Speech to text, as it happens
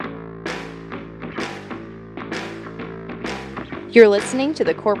You're listening to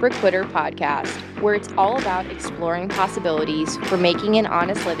the Corporate Quitter podcast, where it's all about exploring possibilities for making an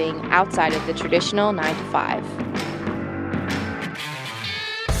honest living outside of the traditional 9 to 5.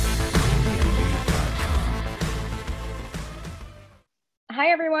 Hi,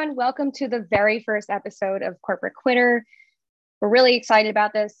 everyone. Welcome to the very first episode of Corporate Quitter. We're really excited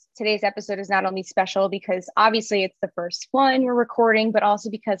about this. Today's episode is not only special because obviously it's the first one we're recording, but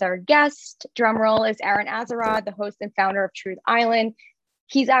also because our guest, drumroll, is Aaron Azaerad, the host and founder of Truth Island.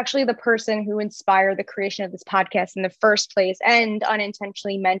 He's actually the person who inspired the creation of this podcast in the first place and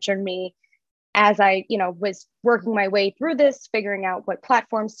unintentionally mentored me as I, was working my way through this, figuring out what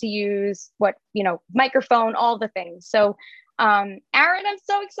platforms to use, what, microphone, all the things. So, Aaron, I'm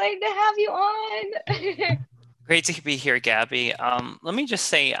so excited to have you on. Great to be here, Gabby. Let me just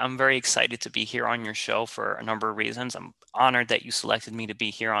say I'm very excited to be here on your show for a number of reasons. I'm honored that you selected me to be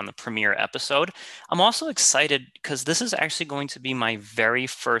here on the premiere episode. I'm also excited because this is actually going to be my very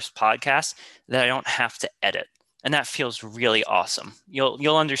first podcast that I don't have to edit. And that feels really awesome.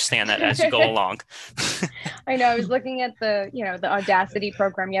 You'll understand that as you go along. I know. I was looking at the Audacity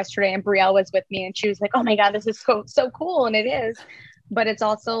program yesterday, and Brielle was with me, and she was like, "Oh my God, this is so cool," and it is. But it's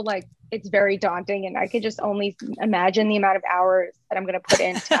also it's very daunting, and I could just only imagine the amount of hours that I'm going to put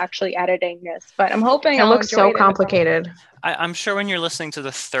into actually editing this. But I'm hoping it looks so complicated. I'm sure when you're listening to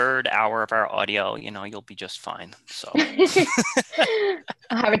the third hour of our audio, you'll be just fine. So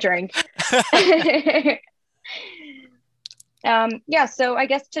I'll have a drink. So I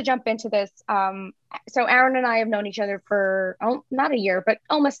guess to jump into this, so Aaron and I have known each other for not a year, but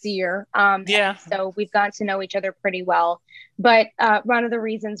almost a year. So we've gotten to know each other pretty well. But one of the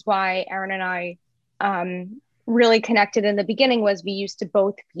reasons why Aaron and I really connected in the beginning was we used to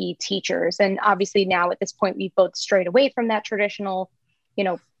both be teachers. And obviously now at this point, we've both strayed away from that traditional,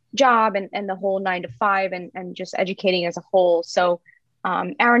 job and the whole 9 to 5 and just educating as a whole. So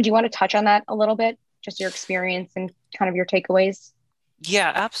Aaron, do you want to touch on that a little bit? Just your experience and kind of your takeaways?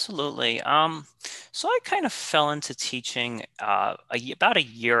 Yeah, absolutely. So I kind of fell into teaching about a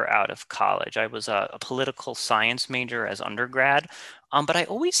year out of college. I was a political science major as undergrad, but I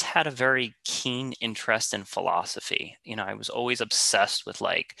always had a very keen interest in philosophy. I was always obsessed with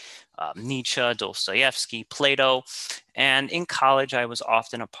Nietzsche, Dostoevsky, Plato. And in college, I was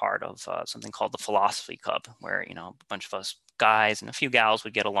often a part of something called the Philosophy Club, where, a bunch of us guys and a few gals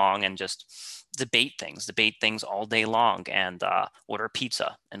would get along and just debate things all day long and order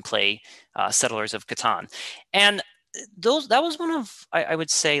pizza and play Settlers of Catan. And that was one of, I would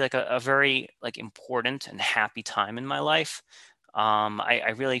say, a very important and happy time in my life.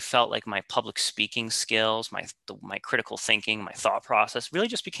 I really felt like my public speaking skills, my critical thinking, my thought process really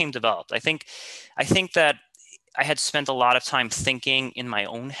just became developed. I think that I had spent a lot of time thinking in my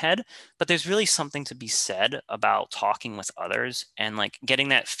own head, but there's really something to be said about talking with others and getting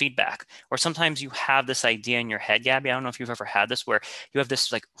that feedback. Or sometimes you have this idea in your head, Gabby. I don't know if you've ever had this, where you have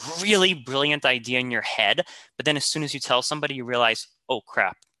this really brilliant idea in your head, but then as soon as you tell somebody, you realize, oh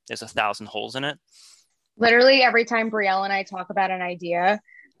crap, there's 1,000 holes in it. Literally every time Brielle and I talk about an idea,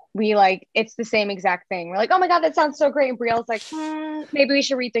 we it's the same exact thing. We're like, oh my God, that sounds so great. And Brielle's like, maybe we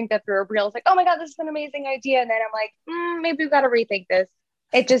should rethink that through. Or Brielle's like, oh my God, this is an amazing idea. And then I'm like, maybe we've got to rethink this.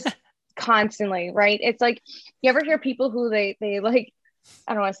 It just constantly, right? It's you ever hear people who they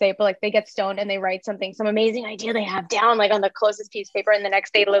I don't want to say it, but they get stoned and they write some amazing idea they have down on the closest piece of paper. And the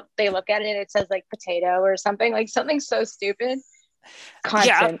next day they look at it and it says potato or something, something so stupid.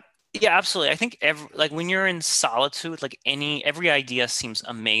 Constant. Yeah, absolutely. I think when you're in solitude, every idea seems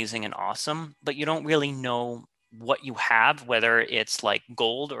amazing and awesome, but you don't really know what you have, whether it's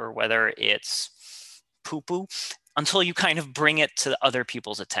gold or whether it's poo-poo, until you kind of bring it to other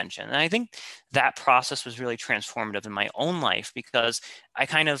people's attention. And I think that process was really transformative in my own life because I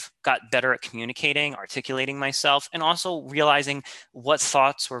kind of got better at communicating, articulating myself, and also realizing what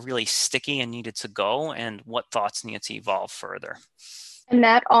thoughts were really sticky and needed to go and what thoughts needed to evolve further. And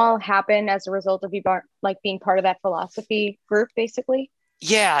that all happened as a result of you being part of that philosophy group, basically?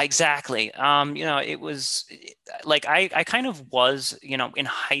 Yeah, exactly. It was I kind of was, in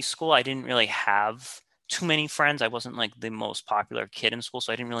high school, I didn't really have too many friends. I wasn't the most popular kid in school,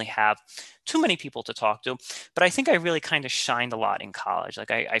 so I didn't really have too many people to talk to. But I think I really kind of shined a lot in college.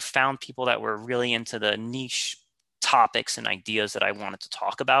 I found people that were really into the niche topics and ideas that I wanted to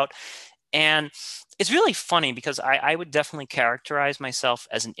talk about. And it's really funny because I would definitely characterize myself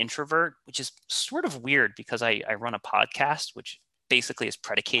as an introvert, which is sort of weird because I run a podcast, which basically is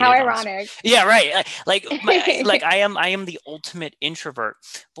predicated. How ironic. Yeah, right. I am the ultimate introvert.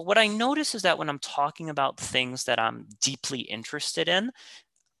 But what I notice is that when I'm talking about things that I'm deeply interested in,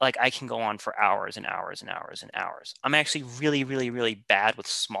 like I can go on for hours and hours and hours and hours. I'm actually really, really, really bad with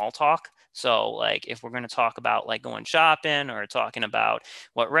small talk. So like if we're going to talk about like going shopping or talking about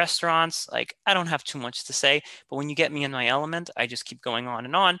what restaurants, like I don't have too much to say, but when you get me in my element, I just keep going on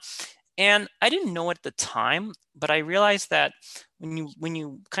and on. And I didn't know it at the time, but I realized that when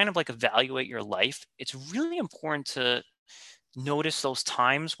you kind of like evaluate your life, it's really important to notice those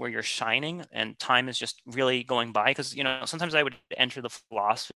times where you're shining and time is just really going by. Because sometimes I would enter the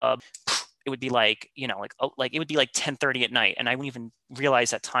philosophy club, it would be like like it would be like 10:30 at night and I wouldn't even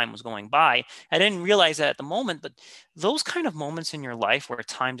realize that time was going by. I didn't realize that at the moment, but those kind of moments in your life where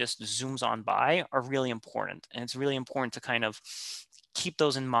time just zooms on by are really important. And it's really important to kind of keep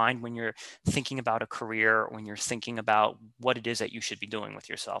those in mind when you're thinking about a career, when you're thinking about what it is that you should be doing with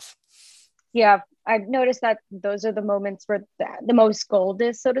yourself. Yeah, I've noticed that those are the moments where the most gold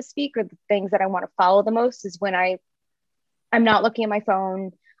is, so to speak, or the things that I want to follow the most is when I'm not looking at my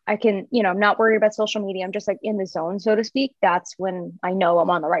phone. I can, I'm not worried about social media. I'm just like in the zone, so to speak. That's when I know I'm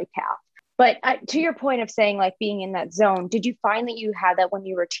on the right path. But to your point of saying like being in that zone, did you find that you had that when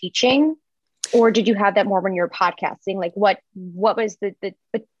you were teaching, or did you have that more when you were podcasting? Like what was the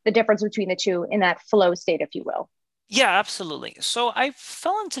difference between the two in that flow state, if you will? Yeah, absolutely. So I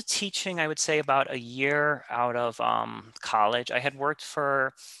fell into teaching, I would say, about a year out of college. I had worked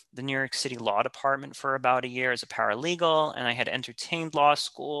for the New York City Law Department for about a year as a paralegal, and I had entertained law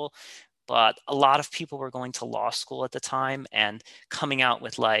school. But a lot of people were going to law school at the time and coming out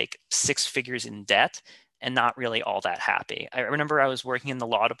with like 6 figures in debt and not really all that happy. I remember I was working in the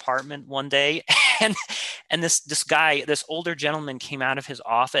law department one day, and this guy, this older gentleman, came out of his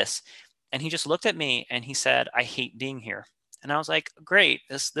office and he just looked at me and he said, "I hate being here." And I was like, great,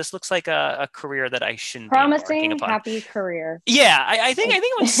 this looks like a career that I shouldn't be embarking Promising, upon. happy career. Yeah, I think Like,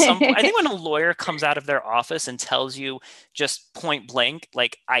 I think when a lawyer comes out of their office and tells you just point blank,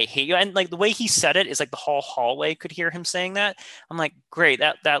 like, "I hate you," and like the way he said it is like the whole hallway could hear him saying that. I'm like, great,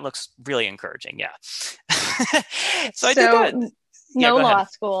 that looks really encouraging. Yeah. So I did that. so Yeah, no go ahead. law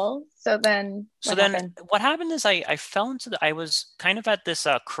school. So then So what then happened? what happened is I fell into I was kind of at this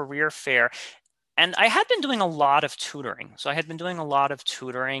career fair. And I had been doing a lot of tutoring. So I had been doing a lot of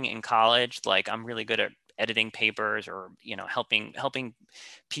tutoring in college. Like I'm really good at editing papers or, helping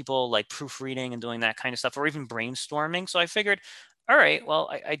people like proofreading and doing that kind of stuff, or even brainstorming. So I figured, all right, well,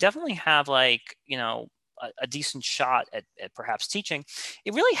 I definitely have like, a decent shot at perhaps teaching.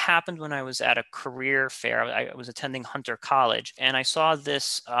 It really happened when I was at a career fair. I was attending Hunter College and I saw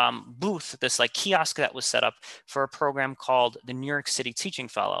this booth, this like kiosk that was set up for a program called the New York City Teaching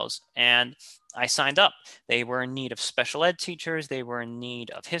Fellows. And I signed up. They were in need of special ed teachers. They were in need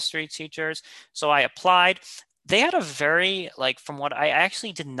of history teachers. So I applied. They had a very, like, from what I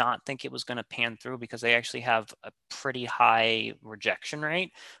actually did not think it was going to pan through because they actually have a pretty high rejection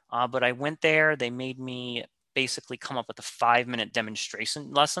rate. But I went there. They made me basically come up with a 5-minute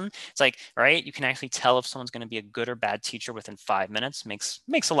demonstration lesson. It's like, right, you can actually tell if someone's going to be a good or bad teacher within 5 minutes. Makes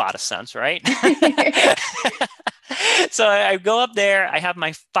a lot of sense, right? So I go up there, I have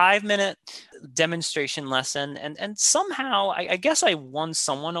my 5-minute demonstration lesson, and somehow I guess I won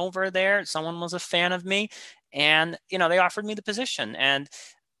someone over there. Someone was a fan of me, and they offered me the position. And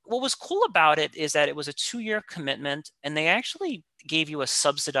what was cool about it is that it was a 2-year commitment, and they actually gave you a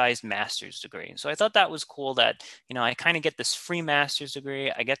subsidized master's degree. So I thought that was cool that I kind of get this free master's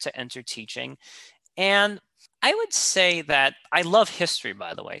degree. I get to enter teaching, and I would say that I love history,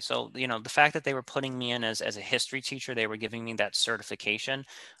 by the way. So, the fact that they were putting me in as a history teacher, they were giving me that certification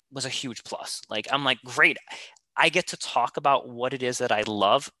was a huge plus. Like, I'm like, great, I get to talk about what it is that I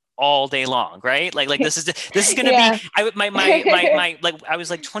love all day long, right? Like this is going to be, Yeah. like, I was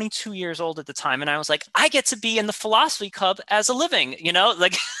like 22 years old at the time. And I was like, I get to be in the philosophy club as a living,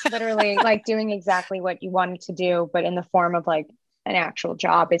 like. Literally like doing exactly what you wanted to do, but in the form of like an actual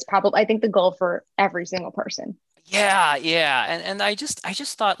job is probably, I think, the goal for every single person. Yeah. And I just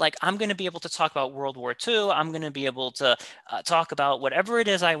thought like I'm going to be able to talk about World War II. I'm going to be able to talk about whatever it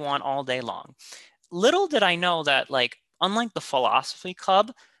is I want all day long. Little did I know that like unlike the philosophy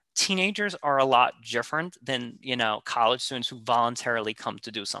club, teenagers are a lot different than, college students who voluntarily come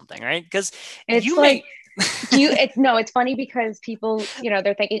to do something, right? Because It's you may like, it's no, it's funny because people,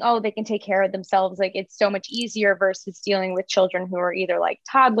 they're thinking, oh, they can take care of themselves. Like it's so much easier versus dealing with children who are either like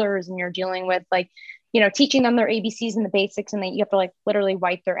toddlers and you're dealing with like, teaching them their ABCs and the basics, and then you have to like literally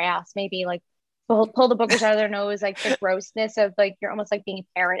wipe their ass, maybe like pull the boogers out of their nose, like the grossness of like, you're almost like being a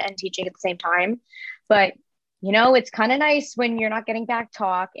parent and teaching at the same time. But it's kind of nice when you're not getting back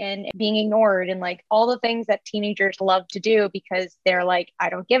talk and being ignored and like all the things that teenagers love to do because they're like, I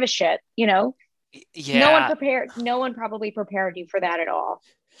don't give a shit. No one yeah. prepared, no one probably prepared you for that at all.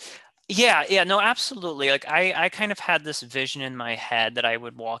 Yeah, no, absolutely. Like I kind of had this vision in my head that I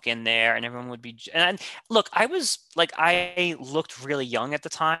would walk in there and everyone would be, and look, I was like, I looked really young at the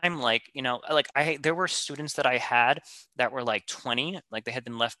time. Like, like there were students that I had that were like 20, like they had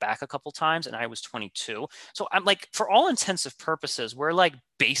been left back a couple times and I was 22. So I'm like, for all intensive purposes, we're like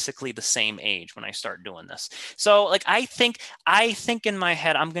basically the same age when I start doing this. So like, I think in my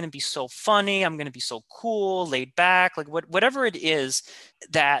head, I'm going to be so funny. I'm going to be so cool, laid back, like whatever it is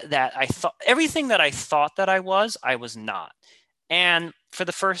that I thought, everything that I thought that I was not. And for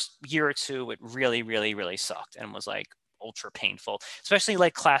the first year or two, it really, really, really sucked and was like ultra painful, especially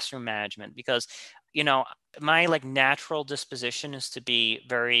like classroom management, because, you know, my like natural disposition is to be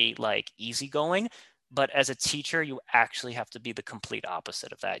very like easygoing. But as a teacher, you actually have to be the complete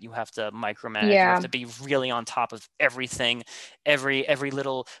opposite of that. You have to micromanage. You have Yeah. to be really on top of everything, every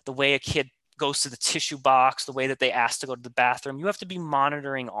little, the way a kid goes to the tissue box, the way that they ask to go to the bathroom. You have to be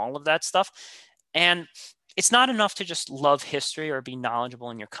monitoring all of that stuff. And it's not enough to just love history or be knowledgeable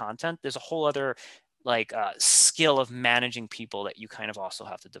in your content. There's a whole other like skill of managing people that you kind of also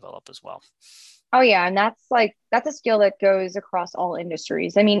have to develop as well. Oh yeah, and that's a skill that goes across all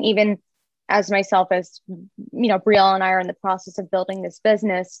industries. I mean, even as myself, as Brielle and I are in the process of building this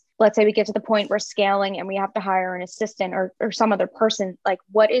business. Let's say we get to the point where scaling and we have to hire an assistant or some other person. Like,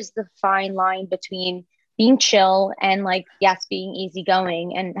 what is the fine line between being chill and like, yes, being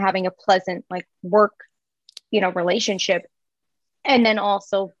easygoing and having a pleasant like work, relationship, and then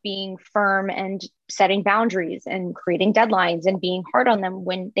also being firm and setting boundaries and creating deadlines and being hard on them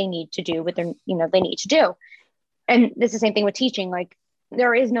when they need to do what they need to do. And this is the same thing with teaching. Like,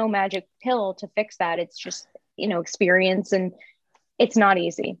 there is no magic pill to fix that. It's just, experience, and it's not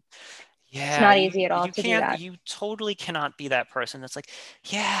easy. It's Yeah, not you easy at all you to do can't, that. you totally cannot be that person that's like,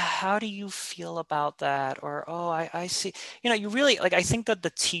 yeah, how do you feel about that? Or, oh, I see. You really like, I think that the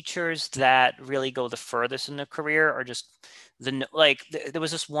teachers that really go the furthest in their career are just there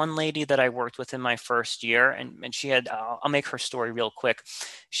was this one lady that I worked with in my first year, and she had, I'll make her story real quick.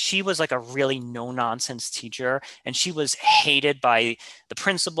 She was like a really no nonsense teacher, and she was hated by the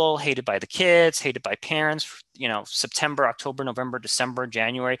principal, hated by the kids, hated by parents, September, October, November, December,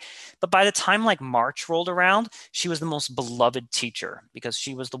 January. But by the time like March rolled around, she was the most beloved teacher because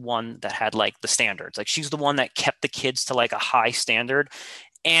she was the one that had like the standards. Like she's the one that kept the kids to like a high standard.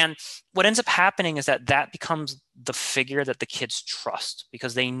 And what ends up happening is that becomes the figure that the kids trust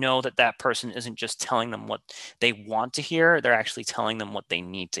because they know that that person isn't just telling them what they want to hear. They're actually telling them what they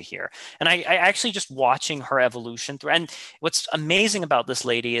need to hear. And I actually just watching her evolution through. And what's amazing about this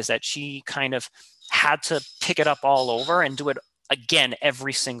lady is that she kind of had to pick it up all over and do it again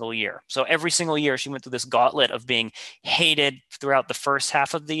every single year. So every single year she went through this gauntlet of being hated throughout the first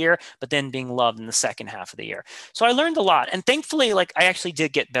half of the year, but then being loved in the second half of the year. So I learned a lot. And thankfully, like I actually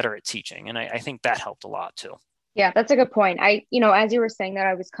did get better at teaching. And I think that helped a lot too. Yeah, that's a good point. As you were saying that,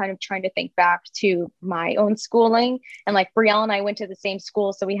 I was kind of trying to think back to my own schooling. And like Brielle and I went to the same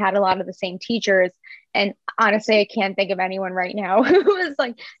school, so we had a lot of the same teachers. And honestly, I can't think of anyone right now who was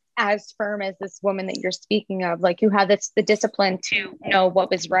like as firm as this woman that you're speaking of, like who had the discipline to know what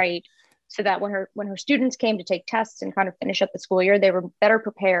was right, so that when her students came to take tests and kind of finish up the school year, they were better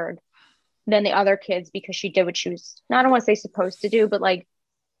prepared than the other kids because she did what she was, not, I don't want to say supposed to do, but like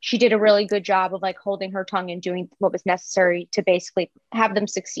she did a really good job of like holding her tongue and doing what was necessary to basically have them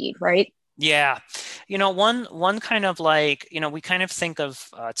succeed, right? Yeah. One kind of like, we kind of think of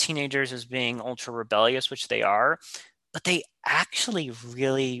teenagers as being ultra rebellious, which they are, but they actually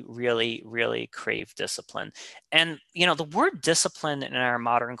really, really, really crave discipline. And, the word discipline in our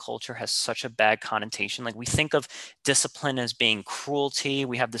modern culture has such a bad connotation. Like we think of discipline as being cruelty.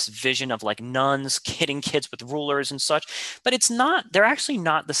 We have this vision of like nuns hitting kids with rulers and such, but it's not, they're actually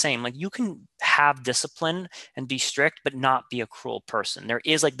not the same. Like you can have discipline and be strict, but not be a cruel person. There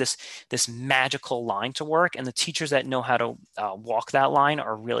is like this magical line to work, and the teachers that know how to walk that line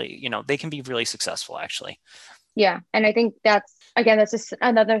are really, they can be really successful actually. Yeah. And I think that's just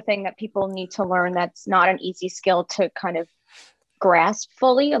another thing that people need to learn. That's not an easy skill to kind of grasp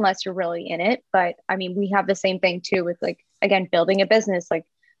fully unless you're really in it. But I mean, we have the same thing too with like, again, building a business. Like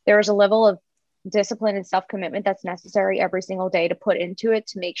there is a level of discipline and self commitment that's necessary every single day to put into it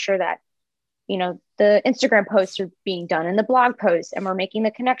to make sure that the Instagram posts are being done and the blog posts, and we're making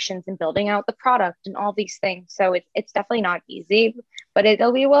the connections and building out the product and all these things. So it's definitely not easy, but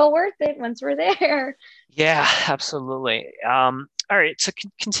it'll be well worth it once we're there. Yeah, absolutely. All right, to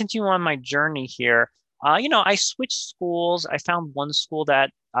continue on my journey here, I switched schools. I found one school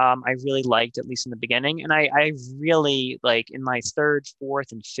that I really liked, at least in the beginning, and I really like in my third,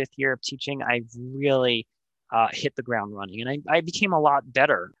 fourth, and fifth year of teaching, I really hit the ground running. And I became a lot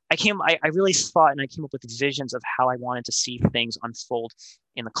better. I really thought, and I came up with visions of how I wanted to see things unfold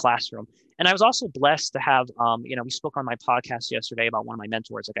in the classroom. And I was also blessed to have, we spoke on my podcast yesterday about one of my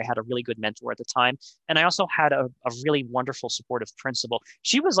mentors. Like I had a really good mentor at the time. And I also had a really wonderful, supportive principal.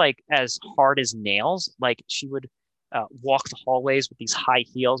 She was like as hard as nails. Like she would walk the hallways with these high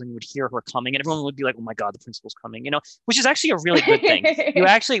heels, and you would hear her coming, and everyone would be like, "Oh my God, the principal's coming!" Which is actually a really good thing. You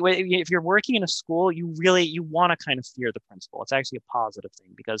actually, if you're working in a school, you want to kind of fear the principal. It's actually a positive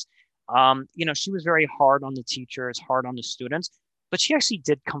thing because, she was very hard on the teachers, hard on the students, but she actually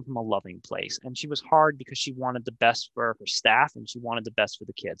did come from a loving place, and she was hard because she wanted the best for her staff, and she wanted the best for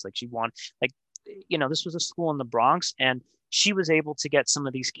the kids. This was a school in the Bronx, and she was able to get some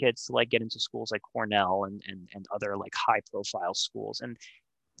of these kids to like get into schools like Cornell and other like high profile schools. And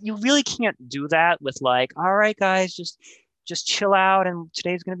you really can't do that with like, all right, guys, just chill out. And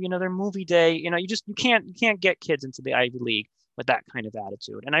today's going to be another movie day. You can't get kids into the Ivy League with that kind of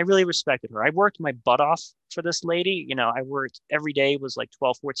attitude. And I really respected her. I worked my butt off for this lady. I worked every day was like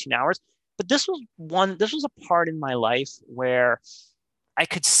 12, 14 hours. But this was a part in my life where I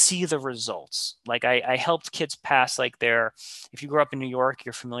could see the results. Like I helped kids pass if you grew up in New York,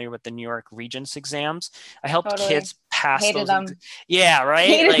 you're familiar with the New York Regents exams. I helped kids pass Hated those. them. Yeah, right.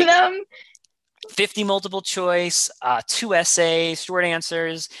 Hated them. 50 multiple choice, 2 essays, short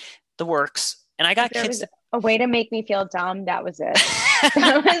answers, the works. And I got kids. A way to make me feel dumb. That was it.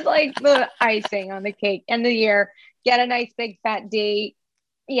 That was like the icing on the cake. End of the year, get a nice big fat D.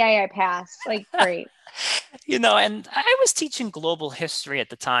 Yeah, I passed. Like, great. And I was teaching global history at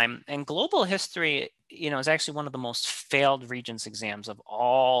the time, and global history, is actually one of the most failed Regents exams of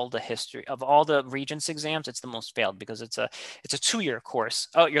all the history of all the Regents exams. It's the most failed because it's a 2-year course.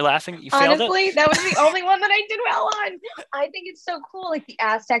 Oh, you're laughing? You failed it? Honestly, that was the only one that I did well on. I think it's so cool, like the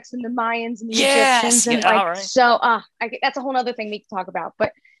Aztecs and the Mayans and the Egyptians, and right. So that's a whole other thing we can talk about.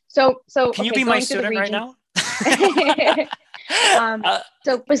 But so can you be my student right now?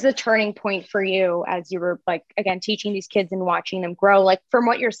 So was the turning point for you as you were like, again, teaching these kids and watching them grow? Like from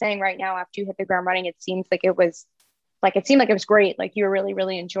what you're saying right now, after you hit the ground running, it seemed like it was great. Like you were really,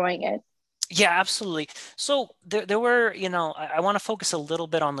 really enjoying it. Yeah, absolutely. So there were, I want to focus a little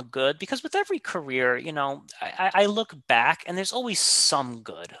bit on the good because with every career, I look back and there's always some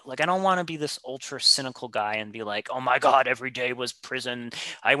good. Like, I don't want to be this ultra cynical guy and be like, oh my God, every day was prison.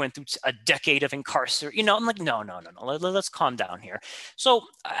 I went through a decade of incarceration. I'm like, no. Let's calm down here. So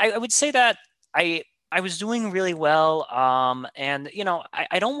I would say that I was doing really well. And,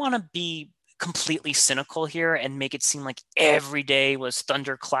 I don't want to be completely cynical here and make it seem like every day was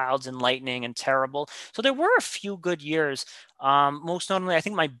thunder clouds and lightning and terrible. So there were a few good years. Most notably, I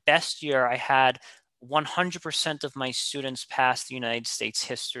think my best year, I had 100% of my students pass the United States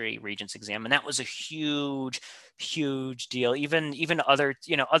History Regents exam, and that was a huge deal. Even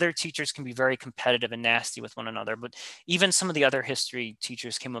other teachers can be very competitive and nasty with one another, but even some of the other history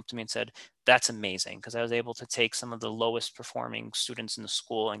teachers came up to me and said, that's amazing, because I was able to take some of the lowest performing students in the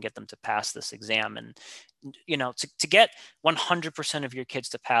school and get them to pass this exam. And to get 100% of your kids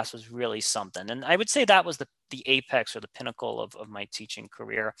to pass was really something. And I would say that was the apex or the pinnacle of my teaching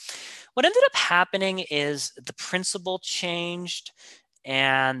career. What ended up happening is the principal changed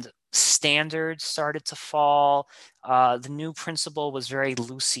and standards started to fall. The new principal was very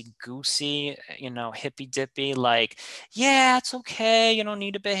loosey-goosey, hippy dippy, like, yeah, it's okay, you don't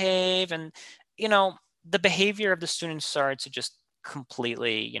need to behave. And, the behavior of the students started to just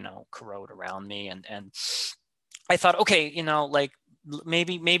completely, corrode around me. And I thought, okay, like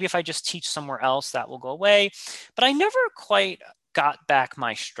maybe if I just teach somewhere else, that will go away. But I never quite got back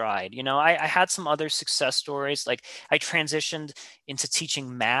my stride. I had some other success stories. Like I transitioned into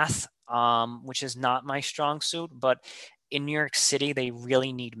teaching math, which is not my strong suit, but in New York City, they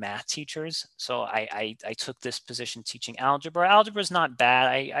really need math teachers. So I took this position teaching algebra. Algebra is not bad.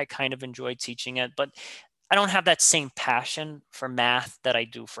 I kind of enjoyed teaching it, but I don't have that same passion for math that I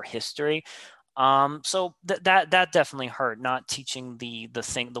do for history. So that definitely hurt, not teaching the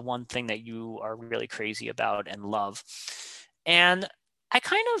one thing that you are really crazy about and love. And I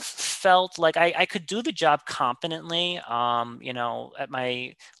kind of felt like I could do the job competently. At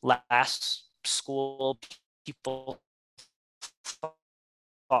my last school, people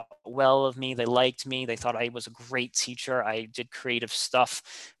thought well of me. They liked me. They thought I was a great teacher. I did creative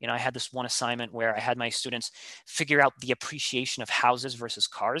stuff. I had this one assignment where I had my students figure out the appreciation of houses versus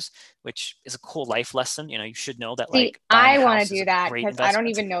cars, which is a cool life lesson. You should know that. See, I want to do that because I don't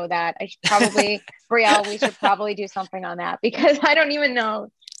even know that. I should probably, Brielle, we should probably do something on that because I don't even know.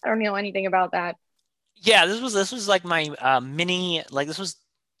 I don't know anything about that. Yeah, this was like my mini, like this was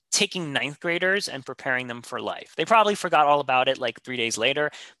taking ninth graders and preparing them for life. They probably forgot all about it like 3 days later,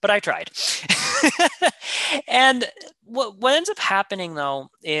 but I tried. And what ends up happening though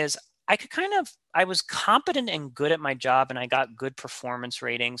is I was competent and good at my job, and I got good performance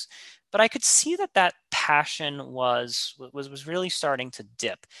ratings, but I could see that passion was really starting to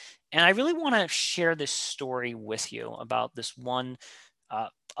dip. And I really want to share this story with you about this one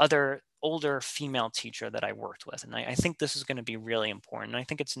other older female teacher that I worked with. And I think this is going to be really important. I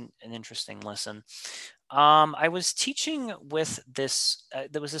think it's an interesting listen. I was teaching with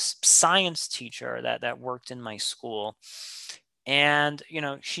there was this science teacher that worked in my school. And,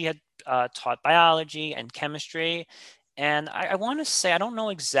 she had taught biology and chemistry. And I want to say, I don't know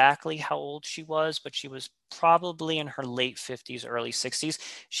exactly how old she was, but she was probably in her late 50s, early 60s.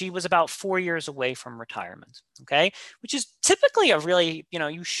 She was about 4 years away from retirement. Okay. Which is typically a really,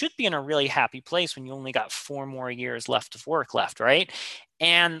 you should be in a really happy place when you only got 4 more years left of work left. Right.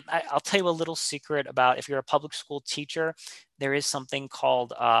 And I'll tell you a little secret about if you're a public school teacher, there is something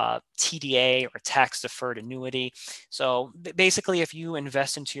called TDA, or tax deferred annuity. So basically, if you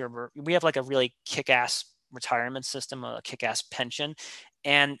invest into we have like a really kick-ass retirement system, a kick-ass pension,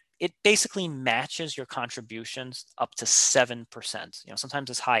 and it basically matches your contributions up to 7%, sometimes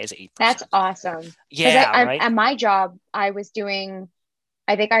as high as 8%. That's awesome. Yeah, right? At my job, I was doing,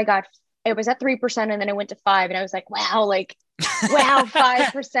 I think it was at 3% and then it went to 5%. And I was like, wow,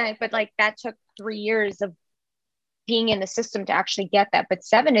 5%. But like that took 3 years of being in the system to actually get that. But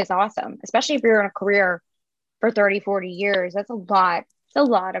 7 is awesome, especially if you're in a career for 30, 40 years. That's a lot. It's a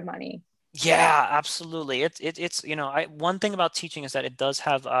lot of money. Yeah, absolutely. It's one thing about teaching is that it does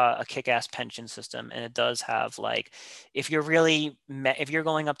have a kick-ass pension system, and it does have like, if you're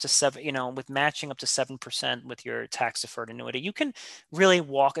going up to 7, with matching up to 7% with your tax deferred annuity, you can really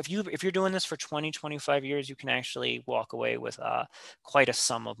walk, if you're doing this for 20, 25 years, you can actually walk away with quite a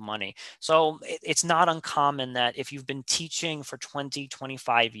sum of money. So it's not uncommon that if you've been teaching for 20,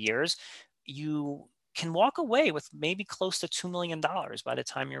 25 years, you can walk away with maybe close to $2 million by the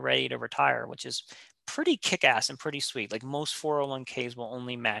time you're ready to retire, which is pretty kick-ass and pretty sweet. Like most 401ks will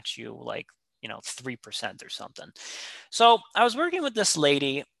only match you like, 3% or something. So I was working with this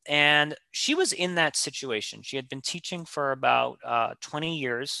lady, and she was in that situation. She had been teaching for about 20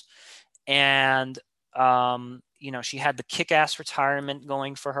 years. And she had the kick-ass retirement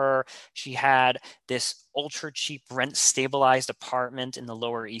going for her. She had this ultra cheap rent stabilized apartment in the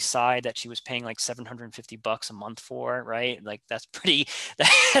Lower East Side that she was paying like $750 a month for, right? Like that's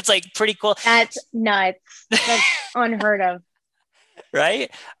like pretty cool. That's nuts. That's unheard of.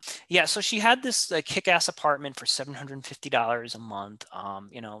 Right? Yeah. So she had this kick-ass apartment for $750 a month,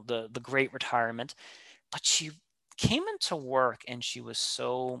 the great retirement, but she came into work and she was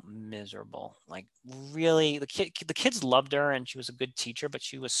so miserable. Like really, the kids loved her and she was a good teacher, but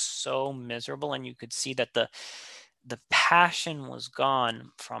she was so miserable, and you could see that the passion was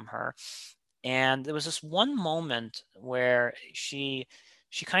gone from her. And there was this one moment where she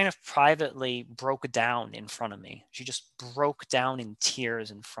kind of privately broke down in front of me. She just broke down in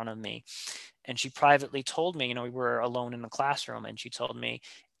tears in front of me. And she privately told me, we were alone in the classroom, and she told me,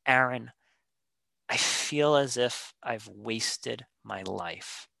 "Aaron, I feel as if I've wasted my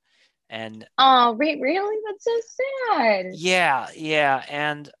life." And oh, really? That's so sad. yeah.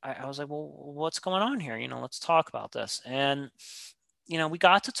 And I was like, well, what's going on here? Let's talk about this. And, we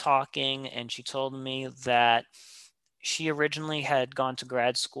got to talking, and she told me that she originally had gone to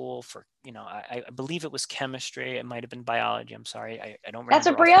grad school for, I believe it was chemistry. It might've been biology. I'm sorry. I don't remember. That's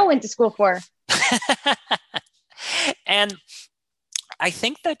what Brielle went to school for. And I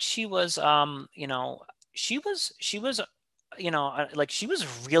think that she was, she was, like she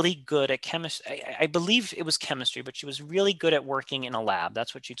was really good at chemistry. I believe it was chemistry, but she was really good at working in a lab.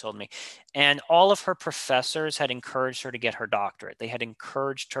 That's what she told me. And all of her professors had encouraged her to get her doctorate. They had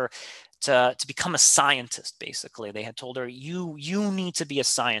encouraged her to become a scientist. Basically, they had told her, you need to be a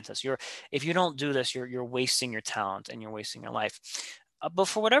scientist. If you don't do this, you're wasting your talent and you're wasting your life. But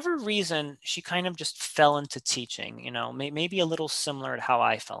for whatever reason, she kind of just fell into teaching, maybe a little similar to how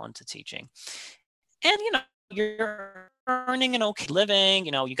I fell into teaching. And, you're earning an okay living,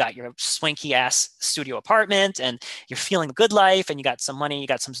 you got your swanky ass studio apartment, and you're feeling the good life, and you got some money, you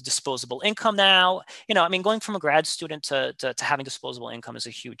got some disposable income now. Going from a grad student to having disposable income is a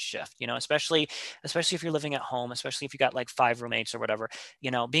huge shift, especially if you're living at home, especially if you got like 5 roommates or whatever,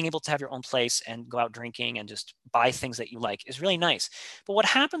 being able to have your own place and go out drinking and just buy things that you like is really nice. But what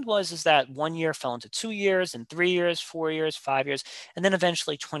happened is that 1 year fell into 2 years, and 3 years, 4 years, 5 years, and then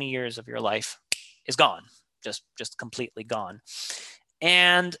eventually 20 years of your life is gone. Just completely gone.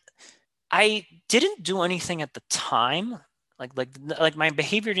 And I didn't do anything at the time. like my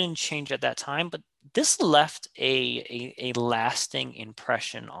behavior didn't change at that time, but this left a lasting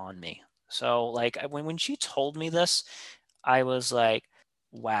impression on me. So like when she told me this, I was like,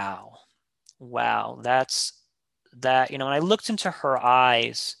 wow, that's that, when I looked into her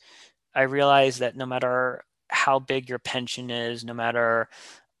eyes, I realized that no matter how big your pension is, no matter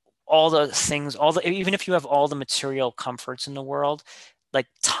all the things, even if you have all the material comforts in the world, like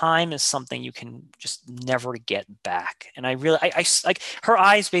time is something you can just never get back. And I like her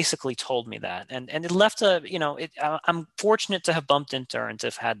eyes basically told me that, and it left I'm fortunate to have bumped into her and to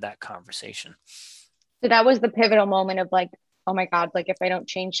have had that conversation. So that was the pivotal moment of like, oh my God, like if I don't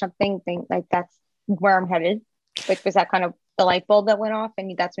change something, think like that's where I'm headed. Like, was that kind of the light bulb that went off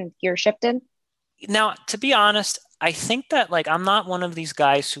and that's when gear shifted? Now, to be honest, I think that like I'm not one of these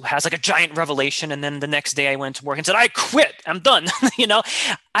guys who has like a giant revelation and then the next day I went to work and said, I quit, I'm done.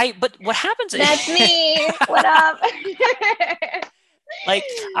 But what happens That's me. What up? like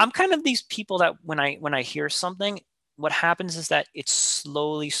I'm kind of these people that when I hear something, what happens is that it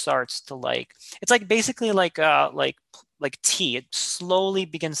slowly starts to it's like basically like tea. It slowly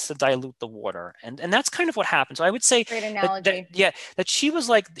begins to dilute the water, and that's kind of what happens. So I would say Great analogy. that she was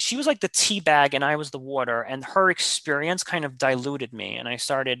like the tea bag and I was the water, and her experience kind of diluted me, and I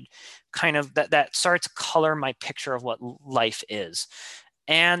started kind of that started to color my picture of what life is.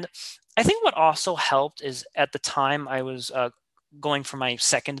 And I think what also helped is at the time I was going for my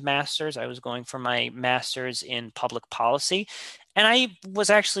second master's. I was going for my master's in public policy. And I was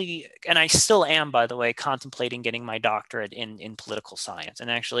actually, and I still am, by the way, contemplating getting my doctorate in political science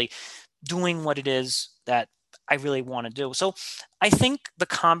and actually doing what it is that I really want to do. So I think the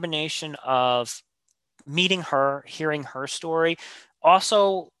combination of meeting her, hearing her story,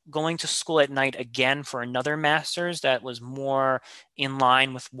 also going to school at night again for another master's that was more in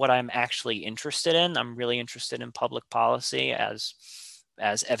line with what I'm actually interested in. I'm really interested in public policy, as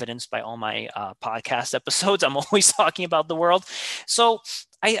evidenced by all my podcast episodes. I'm always talking about the world. So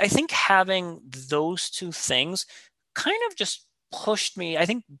I think having those two things kind of just pushed me. I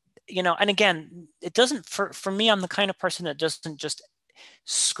think, and again, it doesn't, for me, I'm the kind of person that doesn't just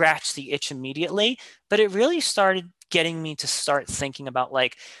scratch the itch immediately, but it really started getting me to start thinking about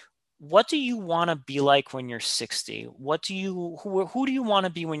like, what do you want to be like when you're 60? Who do you want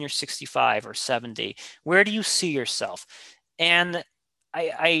to be when you're 65 or 70? Where do you see yourself? And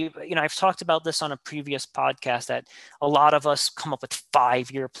I've talked about this on a previous podcast that a lot of us come up with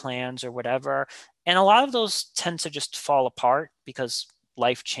 5-year plans or whatever. And a lot of those tend to just fall apart because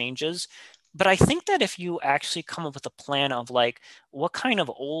life changes. But I think that if you actually come up with a plan of like, what kind of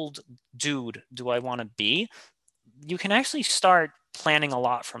old dude do I want to be? You can actually start planning a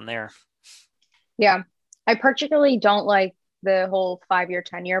lot from there. Yeah. I particularly don't like the whole 5-year,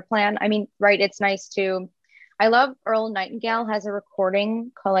 10-year plan. I mean, right. It's nice to, I love Earl Nightingale has a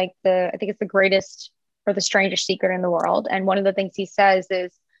recording called like I think it's the greatest or the strangest secret in the world. And one of the things he says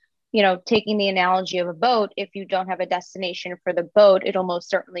is, taking the analogy of a boat, if you don't have a destination for the boat, it'll most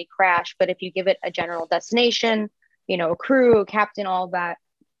certainly crash. But if you give it a general destination, a crew, a captain, all that,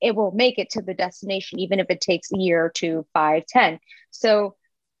 it will make it to the destination, even if it takes a year or 2, 5, 10. So,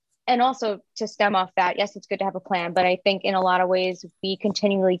 and also to stem off that, yes, it's good to have a plan, but I think in a lot of ways we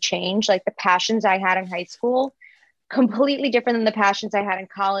continually change. Like the passions I had in high school, completely different than the passions I had in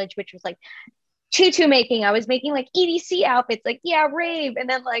college, which was like tutu making. I was making like EDC outfits, like, yeah, rave. And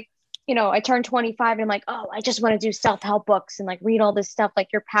then like, I turned 25 and I'm like, oh, I just want to do self-help books and like read all this stuff.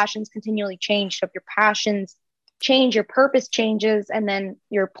 Like your passions continually change. So if your passions change, your purpose changes, and then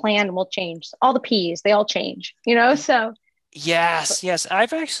your plan will change. All the P's, they all change, so. Yes.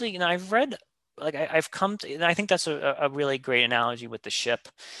 I've actually, I've read, like I've come to, and I think that's a really great analogy with the ship.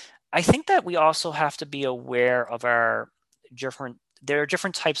 I think that we also have to be aware of there are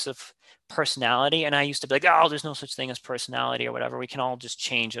different types of personality. And I used to be like, oh, there's no such thing as personality or whatever. We can all just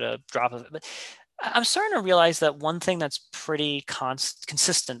change at a drop of it. But I'm starting to realize that one thing that's pretty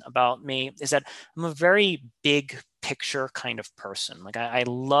consistent about me is that I'm a very big picture kind of person. Like I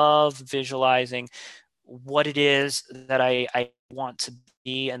love visualizing what it is that I want to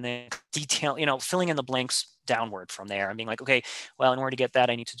be, and then detail, filling in the blanks downward from there and being like, okay, well, in order to get that,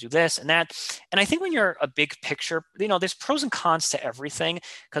 I need to do this and that. And I think when you're a big picture, there's pros and cons to everything,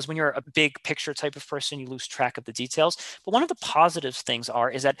 because when you're a big picture type of person, you lose track of the details. But one of the positive things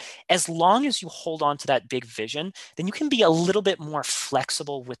is that as long as you hold on to that big vision, then you can be a little bit more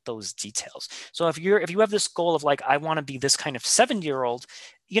flexible with those details. So if you have this goal of like, I want to be this kind of 70-year-old,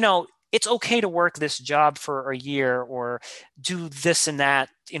 it's okay to work this job for a year or do this and that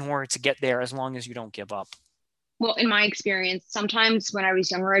in order to get there, as long as you don't give up. Well, in my experience, sometimes when I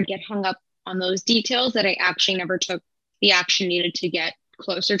was younger, I'd get hung up on those details that I actually never took the action needed to get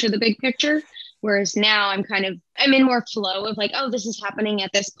closer to the big picture. Whereas now I'm in more flow of like, oh, this is happening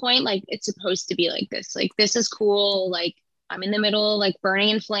at this point. Like it's supposed to be like this. Like this is cool. Like I'm in the middle, like burning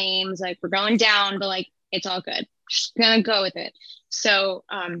in flames. Like we're going down, but like it's all good. Just gonna go with it. So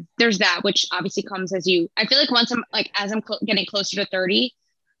there's that, which obviously comes I feel like once I'm like, as I'm getting closer to 30,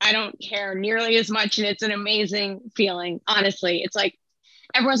 I don't care nearly as much. And it's an amazing feeling. Honestly, it's like,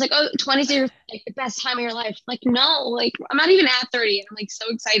 everyone's like, oh, 20s are like the best time of your life. Like, no, like I'm not even at 30 and I'm like so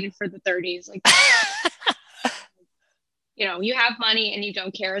excited for the 30s. Like, you have money and you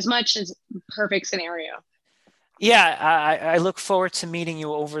don't care as much is perfect scenario. Yeah, I look forward to meeting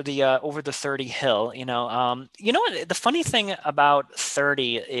you over the 30 hill. What the funny thing about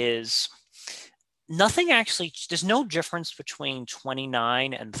 30 is there's no difference between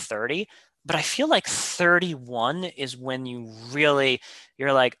 29 and 30, but I feel like 31 is when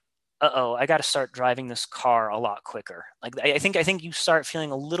you're like, uh-oh, I got to start driving this car a lot quicker. Like I think you start feeling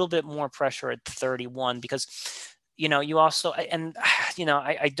a little bit more pressure at 31 because you also, and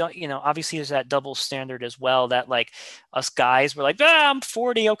I don't, obviously there's that double standard as well, that like us guys were like, I'm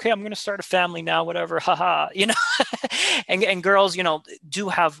 40, okay, I'm going to start a family now, whatever, haha, and girls, do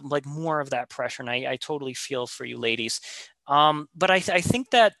have like more of that pressure, and I totally feel for you ladies. But I think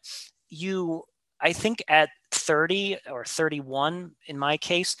that I think at 30 or 31 in my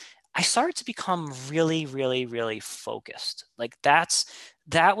case, I started to become really, really, really focused. Like that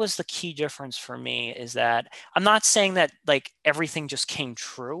was the key difference for me, is that I'm not saying that like everything just came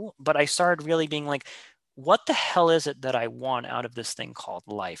true, but I started really being like, what the hell is it that I want out of this thing called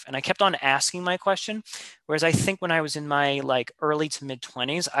life? And I kept on asking my question. Whereas I think when I was in my like early to mid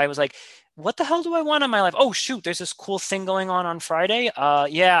 20s, I was like, what the hell do I want in my life? Oh, shoot, there's this cool thing going on Friday.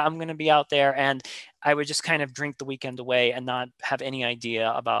 Yeah, I'm going to be out there. And I would just kind of drink the weekend away and not have any idea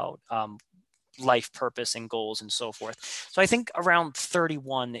about life purpose and goals and so forth. So I think around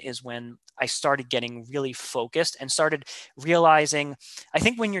 31 is when I started getting really focused and started realizing, I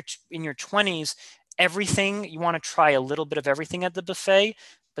think when you're in your 20s, everything, you want to try a little bit of everything at the buffet.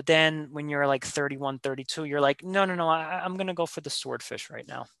 But then when you're like 31, 32, you're like, no, I'm going to go for the swordfish right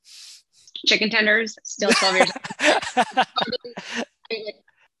now. Chicken tenders, still 12 years old.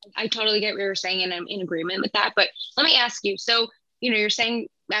 I totally get what you're saying, and I'm in agreement with that. But let me ask you, so, you're saying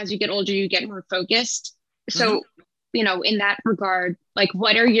as you get older, you get more focused. So, in that regard, like,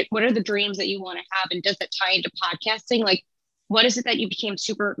 what are the dreams that you want to have? And does that tie into podcasting? Like, what is it that you became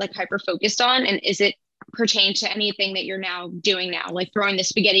super like hyper focused on? And is it pertain to anything that you're now doing now, like throwing the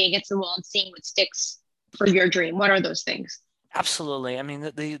spaghetti against the wall and seeing what sticks for your dream? What are those things? Absolutely. I mean,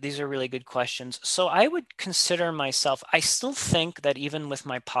 these are really good questions. So I would consider myself, I still think that even with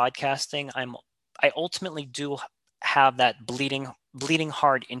my podcasting, I ultimately do have that bleeding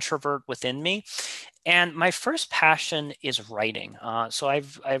heart introvert within me. And my first passion is writing. So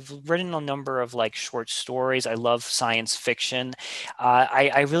I've written a number of like short stories. I love science fiction.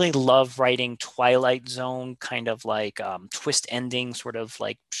 I really love writing Twilight Zone kind of like twist ending sort of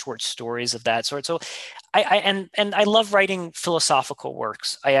like short stories of that sort. So and I love writing philosophical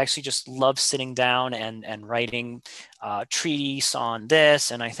works. I actually just love sitting down and writing treatise on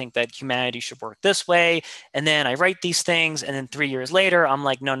this, and I think that humanity should work this way. And then I write these things, and then 3 years later, I'm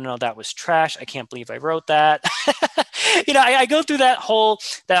like, no, that was trash. I can't believe I wrote that. I go through that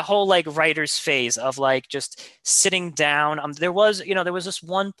whole like writer's phase of like just sitting down. There was this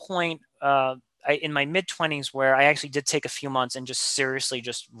one point. In my mid 20s where I actually did take a few months and just seriously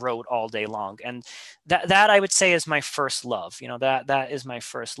just wrote all day long. And that I would say is my first love. That is my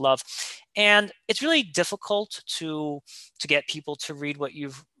first love. And it's really difficult to get people to read what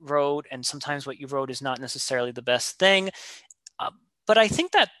you've wrote. And sometimes what you wrote is not necessarily the best thing. But I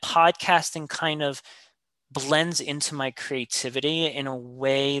think that podcasting kind of blends into my creativity in a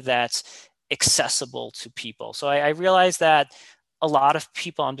way that's accessible to people. So I realize that a lot of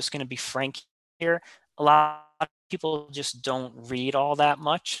people, I'm just going to be frank here, a lot of people just don't read all that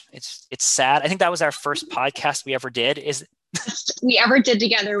much. It's sad. I think that was our first podcast we ever did.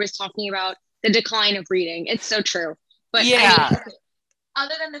 Together was talking about the decline of reading. It's so true. But yeah. I mean,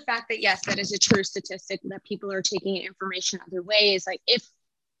 other than the fact that, yes, that is a true statistic that people are taking information other ways, like if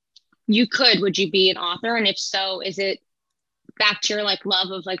you could, would you be an author? And if so, is it back to your like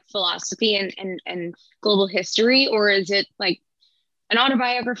love of like philosophy and global history, or is it like an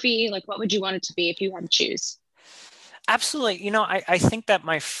autobiography? Like, what would you want it to be if you had to choose? Absolutely. I think that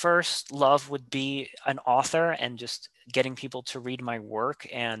my first love would be an author and just getting people to read my work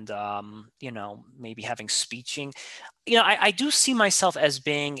and, maybe having speeching. I do see myself as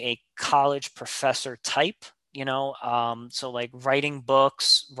being a college professor type, so like writing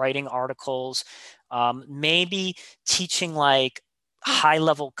books, writing articles. Maybe teaching like high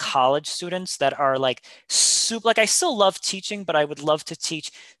level college students that are like super, like I still love teaching, but I would love to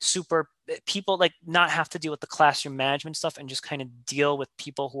teach super people, like not have to deal with the classroom management stuff and just kind of deal with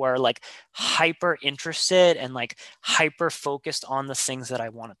people who are like hyper interested and like hyper focused on the things that I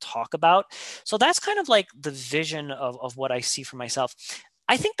want to talk about. So that's kind of like the vision of what I see for myself.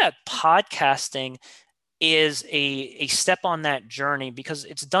 I think that podcasting is a step on that journey because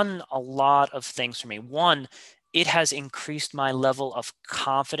it's done a lot of things for me. One, it has increased my level of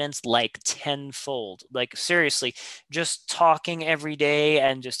confidence like tenfold. Like seriously, just talking every day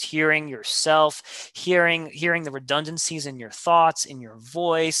and just hearing yourself, hearing the redundancies in your thoughts, in your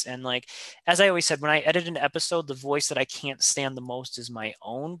voice. And like, as I always said, when I edit an episode, the voice that I can't stand the most is my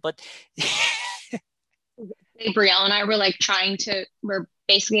own. But Brielle and I were like we're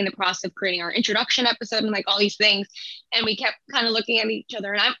basically in the process of creating our introduction episode and like all these things. And we kept kind of looking at each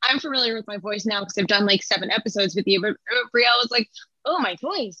other. And I'm familiar with my voice now because I've done like 7 episodes with you. But Brielle was like, oh, my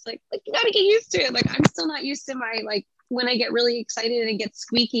voice, like you got to get used to it. Like, I'm still not used to my, like, when I get really excited and it gets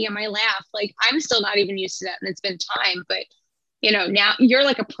squeaky and my laugh, like I'm still not even used to that. And it's been time. But, now you're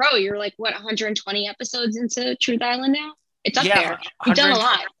like a pro. You're like, what, 120 episodes into Truth Island now? It's up there. You've done a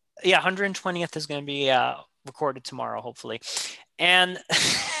lot. Yeah, 120th is going to be recorded tomorrow, hopefully. And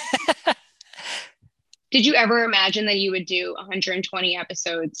did you ever imagine that you would do 120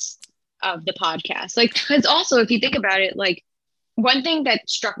 episodes of the podcast? Like, because also if you think about it, like one thing that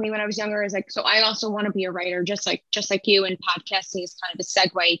struck me when I was younger is like, so I also want to be a writer, just like you, and podcasting is kind of a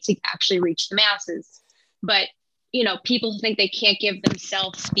segue to actually reach the masses. But people think they can't give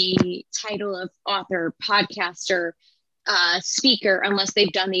themselves the title of author, podcaster, speaker unless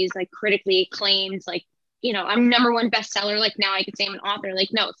they've done these like critically acclaimed, like, I'm #1 bestseller. Like now I could say I'm an author. Like,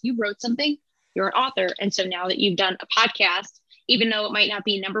 no, if you wrote something, you're an author. And so now that you've done a podcast, even though it might not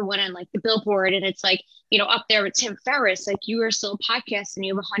be #1 on like the Billboard and it's like, up there with Tim Ferriss, like you are still a podcast and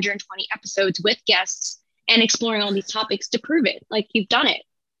you have 120 episodes with guests and exploring all these topics to prove it. Like you've done it,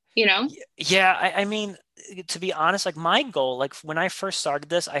 Yeah. I mean, to be honest, like my goal, like when I first started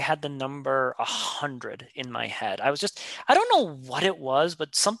this, I had the number 100 in my head. I don't know what it was,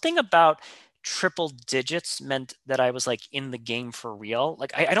 but something about triple digits meant that I was like in the game for real.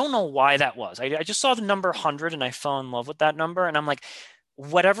 Like, I don't know why that was. I just saw the number 100 and I fell in love with that number. And I'm like,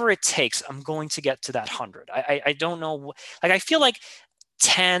 whatever it takes, I'm going to get to that 100. I don't know. Like, I feel like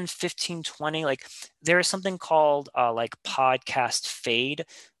 10, 15, 20, like there is something called like podcast fade.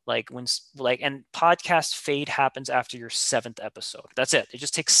 And podcast fade happens after your 7th episode. That's it. It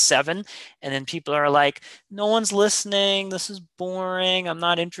just takes 7. And then people are like, no one's listening. This is boring. I'm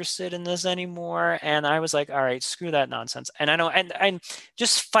not interested in this anymore. And I was like, all right, screw that nonsense. And I know, and I'm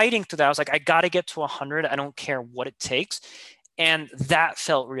just fighting through that. I was like, I got to get to 100. I don't care what it takes. And that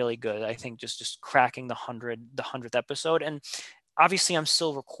felt really good. I think just cracking the 100th episode. And obviously I'm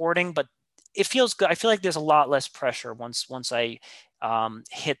still recording, but it feels good. I feel like there's a lot less pressure once I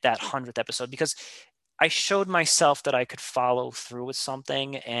hit that 100th episode, because I showed myself that I could follow through with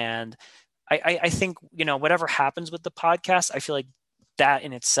something. And I think, whatever happens with the podcast, I feel like that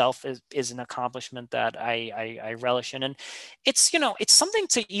in itself is an accomplishment that I relish in. And it's, it's something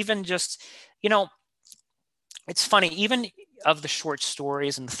to even just, it's funny, even of the short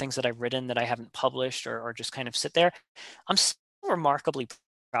stories and the things that I've written that I haven't published or just kind of sit there, I'm still remarkably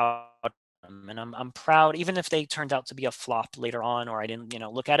proud of them. And I'm proud, even if they turned out to be a flop later on, or I didn't,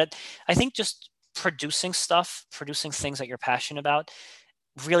 look at it. I think just producing things that you're passionate about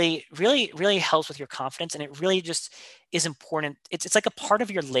really, really, really helps with your confidence. And it really just is important. It's like a part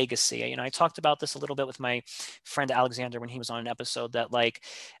of your legacy. I talked about this a little bit with my friend Alexander when he was on an episode, that like,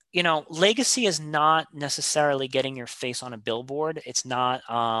 legacy is not necessarily getting your face on a billboard. It's not,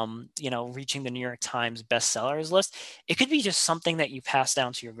 reaching the New York Times bestsellers list. It could be just something that you pass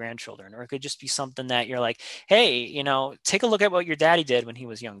down to your grandchildren, or it could just be something that you're like, hey, take a look at what your daddy did when he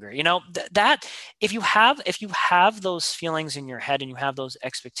was younger. That if you have those feelings in your head and you have those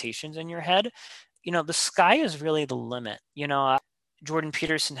expectations in your head, the sky is really the limit. Jordan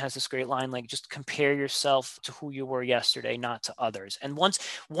Peterson has this great line, like, just compare yourself to who you were yesterday, not to others. And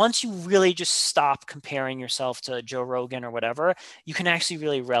once you really just stop comparing yourself to Joe Rogan or whatever, you can actually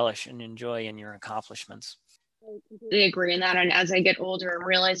really relish and enjoy in your accomplishments. I completely agree in that. And as I get older, I'm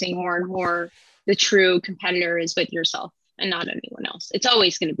realizing more and more the true competitor is with yourself and not anyone else. It's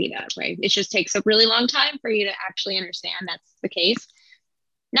always going to be that way. It just takes a really long time for you to actually understand that's the case.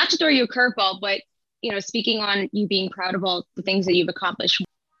 Not to throw you a curveball, but speaking on you being proud of all the things that you've accomplished,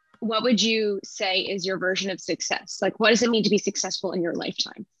 what would you say is your version of success? Like, what does it mean to be successful in your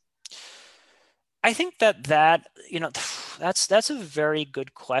lifetime? I think that's a very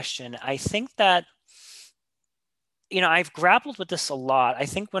good question. I think that I've grappled with this a lot. I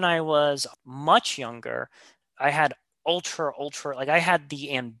think when I was much younger, I had ultra, like I had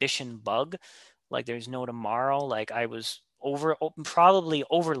the ambition bug, like there's no tomorrow. Like I was probably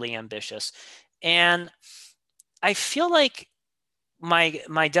overly ambitious. And I feel like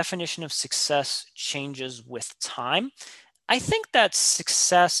my definition of success changes with time. I think that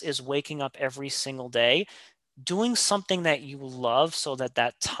success is waking up every single day doing something that you love so that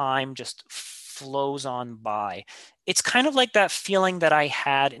that time just flows on by. It's kind of like that feeling that I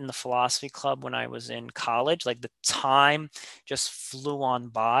had in the philosophy club when I was in college, like the time just flew on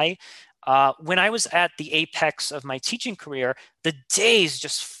by. When I was at the apex of my teaching career, the days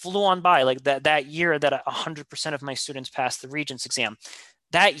just flew on by. Like that year that 100% of my students passed the Regents exam,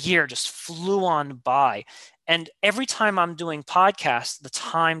 that year just flew on by. And every time I'm doing podcasts, the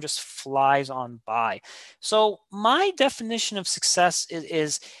time just flies on by. So my definition of success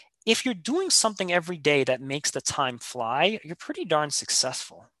is if you're doing something every day that makes the time fly, you're pretty darn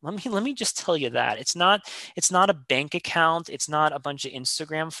successful. Let me just tell you that. It's not a bank account, it's not a bunch of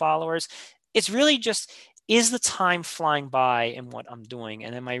Instagram followers. It's really just, is the time flying by in what I'm doing,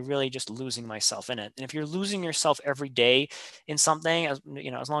 and am I really just losing myself in it? And if you're losing yourself every day in something, as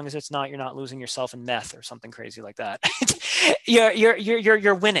long as you're not losing yourself in meth or something crazy like that,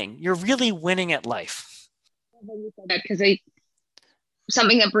 you're winning. You're really winning at life. Because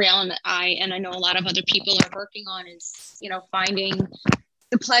something that Brielle and I know a lot of other people are working on is, finding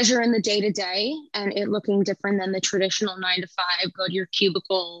the pleasure in the day to day and it looking different than the traditional 9 to 5, go to your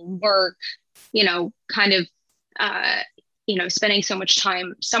cubicle, work, kind of, spending so much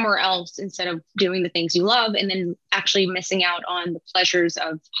time somewhere else instead of doing the things you love, and then actually missing out on the pleasures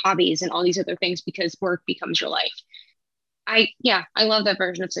of hobbies and all these other things because work becomes your life. I love that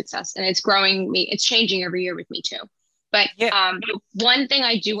version of success, and it's growing me. It's changing every year with me too. But one thing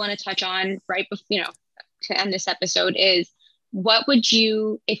I do want to touch on right before, to end this episode is, what would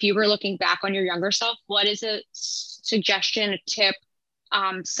you, if you were looking back on your younger self, what is a suggestion, a tip,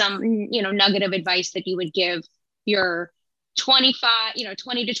 some, nugget of advice that you would give your 20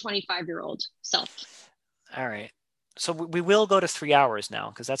 to 25-year-old self? All right. So we will go to 3 hours now,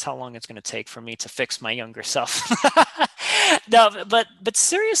 because that's how long it's going to take for me to fix my younger self. No, but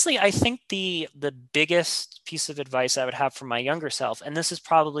seriously, I think the biggest piece of advice I would have for my younger self, and this is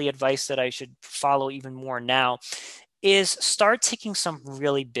probably advice that I should follow even more now, is start taking some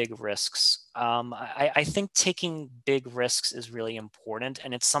really big risks. I think taking big risks is really important,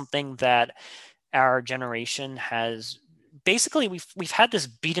 and it's something that our generation has basically, we've had this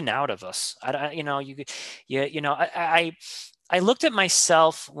beaten out of us. I looked at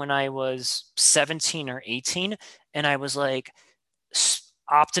myself when I was 17 or 18, and I was like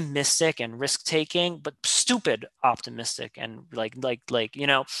optimistic and risk taking, but stupid optimistic and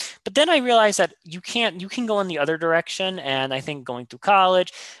but then I realized that you can go in the other direction. And I think going through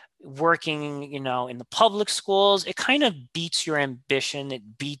college, working, in the public schools, it kind of beats your ambition.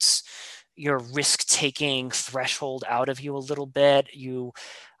 It beats your risk-taking threshold out of you a little bit. You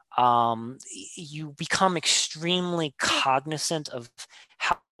become extremely cognizant of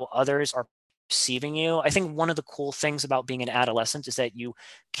how others are perceiving you. I think one of the cool things about being an adolescent is that you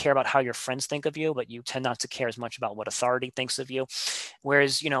care about how your friends think of you, but you tend not to care as much about what authority thinks of you.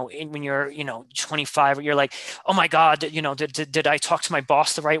 Whereas, when you're, 25, you're like, oh my God, did I talk to my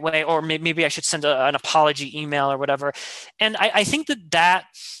boss the right way? Or maybe I should send an apology email or whatever. And I think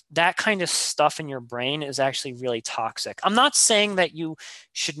that kind of stuff in your brain is actually really toxic. I'm not saying that you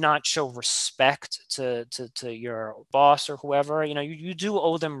should not show respect to your boss or whoever. You do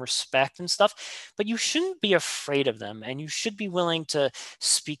owe them respect and stuff, but you shouldn't be afraid of them, and you should be willing to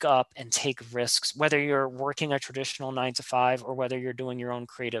speak up and take risks, whether you're working a traditional 9 to 5 or whether you're doing your own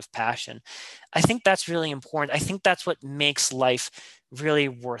creative passion. I think that's really important. I think that's what makes life really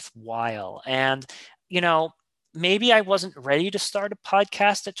worthwhile. And, maybe I wasn't ready to start a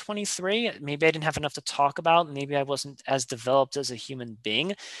podcast at 23. Maybe I didn't have enough to talk about. Maybe I wasn't as developed as a human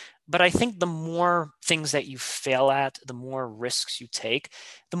being. But I think the more things that you fail at, the more risks you take,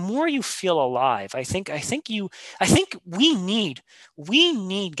 the more you feel alive. I think we need,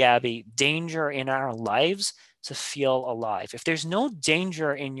 Gabby, danger in our lives to feel alive. If there's no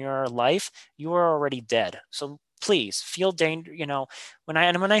danger in your life, you are already dead. So please feel danger. When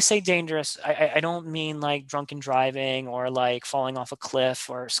I say dangerous, I don't mean like drunken driving or like falling off a cliff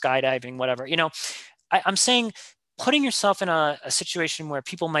or skydiving, whatever. I'm saying putting yourself in a situation where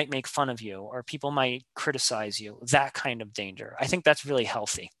people might make fun of you or people might criticize you, that kind of danger. I think that's really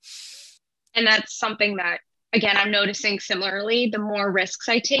healthy. And that's something that, again, I'm noticing similarly. The more risks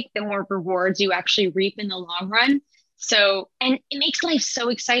I take, the more rewards you actually reap in the long run. So, and it makes life so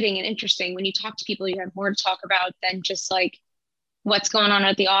exciting and interesting when you talk to people, you have more to talk about than just like what's going on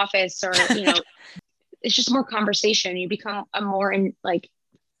at the office, or, it's just more conversation. You become a more like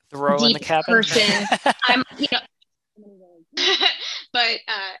Throw in the deep cabin. person. I'm, but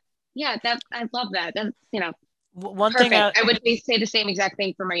yeah, that I love that. That, One perfect. thing I would say the same exact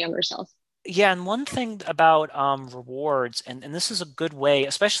thing for my younger self. Yeah, and one thing about rewards, and this is a good way,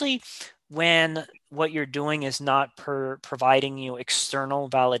 especially when what you're doing is not providing you external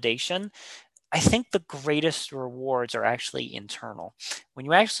validation. I think the greatest rewards are actually internal. When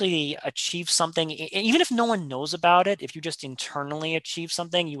you actually achieve something, even if no one knows about it, if you just internally achieve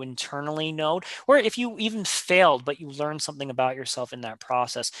something, you internally know, or if you even failed, but you learned something about yourself in that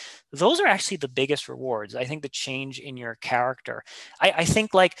process, those are actually the biggest rewards. I think the change in your character. I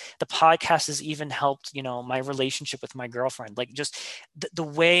think like the podcast has even helped, my relationship with my girlfriend, like just the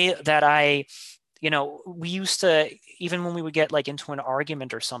way that we used to, even when we would get like into an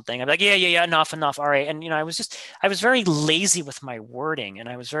argument or something, I'd be like, yeah, enough. All right. And, I was very lazy with my wording, and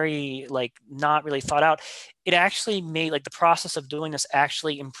I was very like not really thought out. It actually made like the process of doing this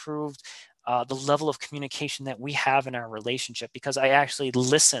actually improved the level of communication that we have in our relationship, because I actually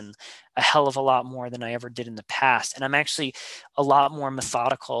listen a hell of a lot more than I ever did in the past. And I'm actually a lot more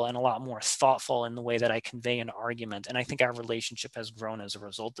methodical and a lot more thoughtful in the way that I convey an argument. And I think our relationship has grown as a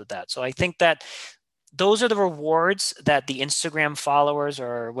result of that. So I think that those are the rewards that the Instagram followers,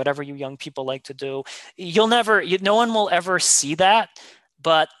 or whatever you young people like to do, no one will ever see that,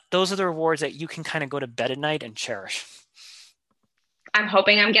 but those are the rewards that you can kind of go to bed at night and cherish. I'm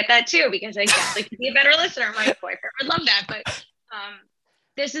hoping I'm get that too, because I definitely could be a better listener. My boyfriend would love that. But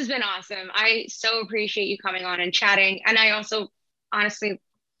this has been awesome. I so appreciate you coming on and chatting. And I also honestly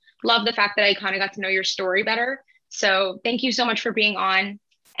love the fact that I kind of got to know your story better. So thank you so much for being on.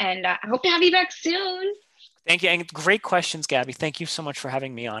 And I hope to have you back soon. Thank you. And great questions, Gabby. Thank you so much for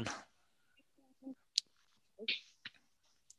having me on.